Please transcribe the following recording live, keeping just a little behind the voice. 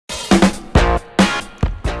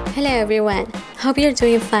Hello everyone, hope you're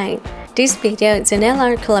doing fine. This video is an nail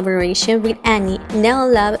art collaboration with Anhy,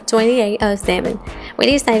 nailove2807.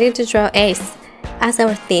 We decided to draw Ace as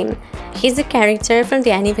our theme. He's a character from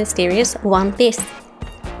the anime series One Piece.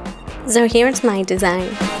 So here's my design.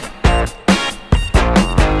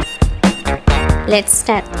 Let's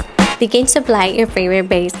start. Begin to apply your favorite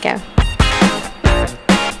base coat.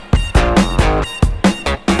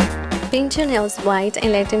 Paint your nails white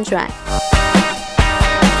and let them dry.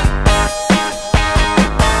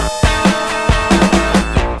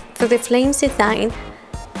 For the flames design,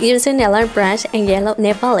 use a nail art brush and yellow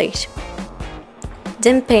nail polish.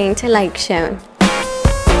 Then paint like shown.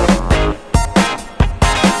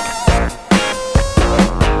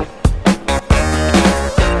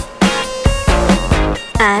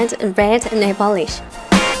 Add red nail polish.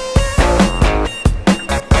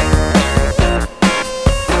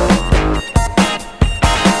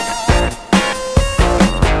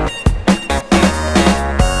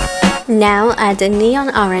 Now add the neon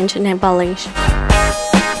orange nail polish.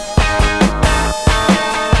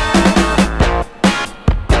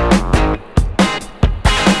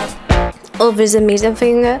 Over the middle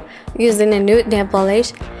finger, using a nude nail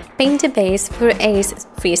polish, paint the base for Ace's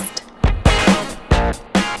fist.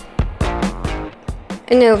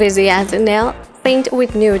 And over the other nail, paint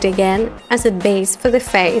with nude again as a base for the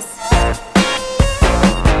face.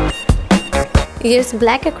 Use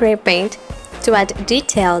black acrylic paint to add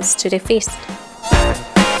details to the fist.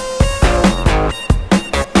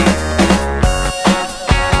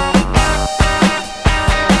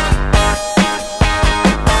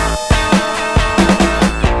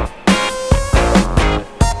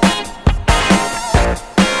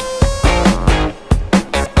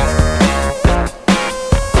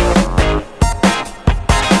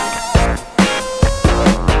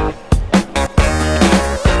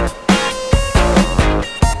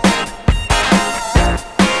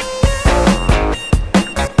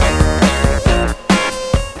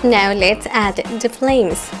 Now let's add the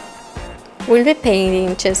flames. We'll be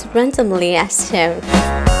painting just randomly as shown.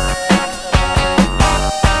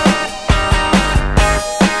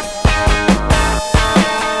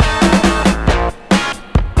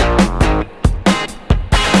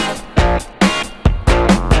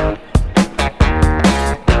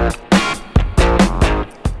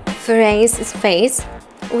 For Ace's face,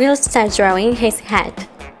 we'll start drawing his head.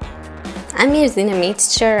 I'm using a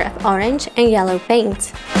mixture of orange and yellow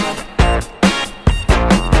paint.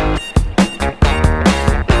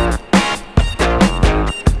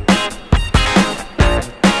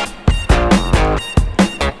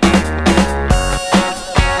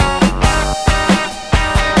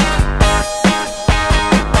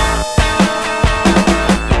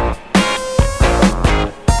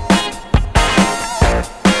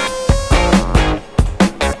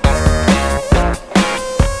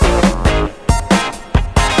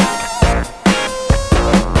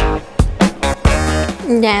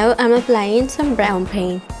 Now I'm applying some brown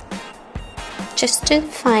paint, just to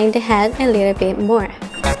define the head a little bit more.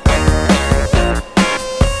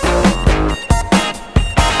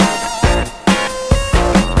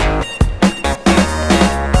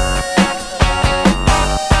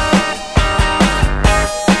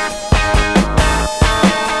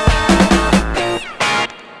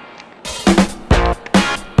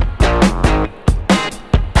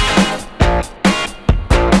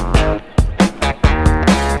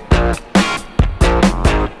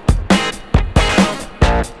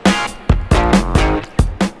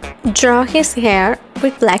 Draw his hair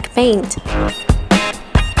with black paint.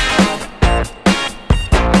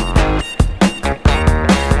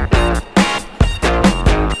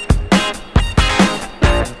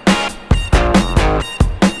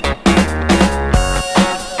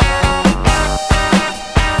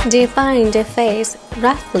 Define the face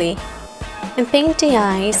roughly and paint the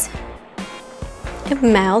eyes and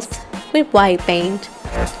mouth with white paint.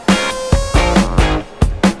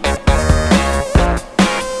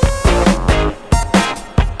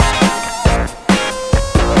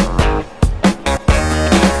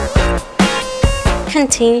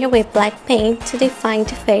 Continue with black paint to define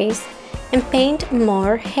the face and paint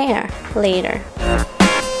more hair later.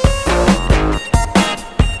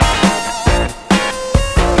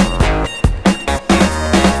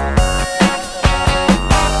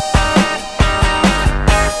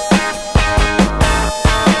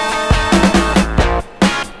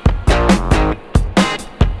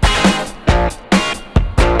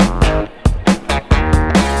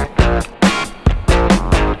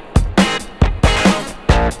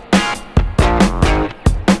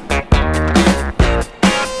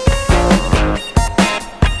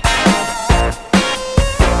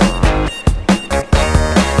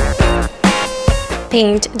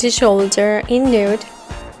 Paint the shoulder in nude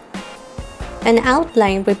and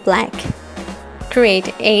outline with black. Create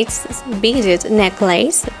a beaded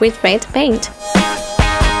necklace with red paint.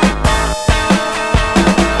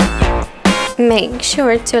 Make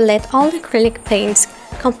sure to let all the acrylic paints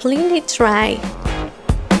completely dry.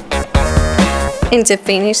 And to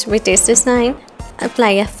finish with this design,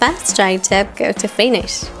 apply a fast dry top coat to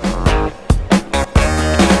finish.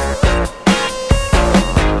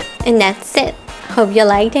 And that's it. Hope you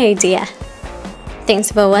like the idea.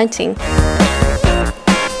 Thanks for watching.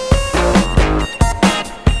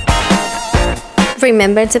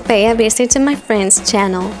 Remember to pay a visit to my friend's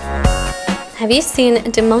channel. Have you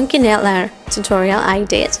seen the monkey nail art tutorial I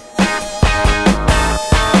did?